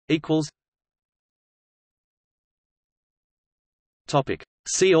equals. Topic.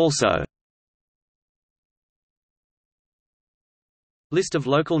 See also. List of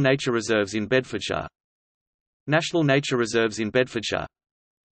local nature reserves in Bedfordshire. National nature reserves in Bedfordshire.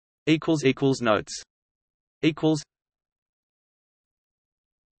 Notes.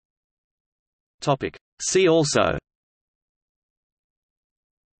 Topic. See also.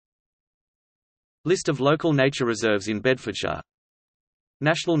 List of local nature reserves in Bedfordshire.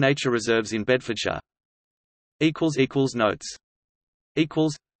 National nature reserves in Bedfordshire. Notes.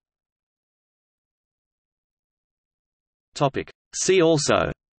 Topic. See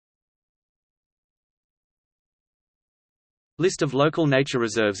also. List of local nature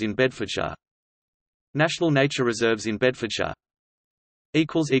reserves in Bedfordshire. National nature reserves in Bedfordshire.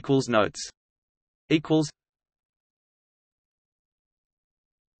 Notes.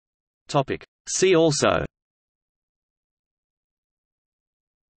 Topic. See also.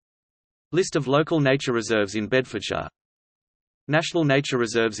 List of local nature reserves in Bedfordshire. National nature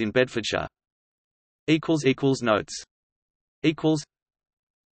reserves in Bedfordshire. Notes.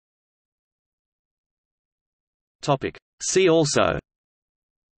 Topic. See also.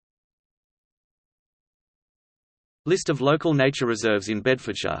 List of local nature reserves in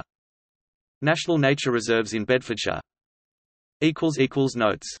Bedfordshire. National nature reserves in Bedfordshire.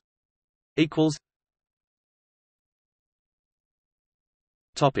 Notes.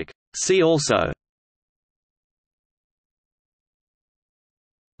 Topic. See also.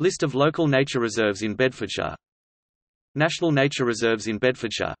 List of local nature reserves in Bedfordshire. National nature reserves in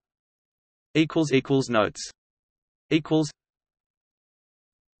Bedfordshire. Notes.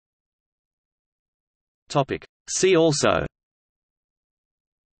 Topic. See also.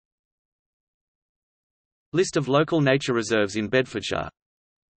 List of local nature reserves in Bedfordshire.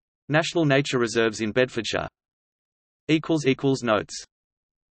 National nature reserves in Bedfordshire. Notes.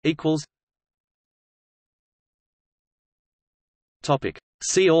 Topic.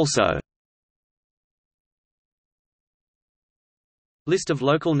 See also. List of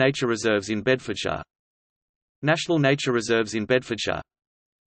local nature reserves in Bedfordshire. National nature reserves in Bedfordshire.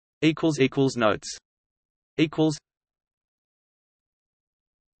 Notes.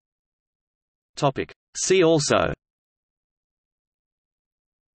 Topic. See also.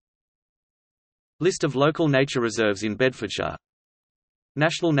 List of local nature reserves in Bedfordshire.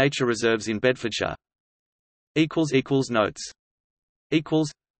 National nature reserves in Bedfordshire. Notes.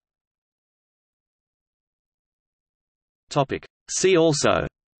 Topic. See also.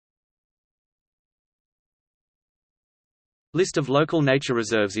 List of local nature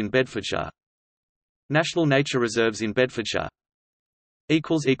reserves in Bedfordshire. National nature reserves in Bedfordshire.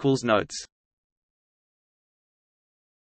 Notes.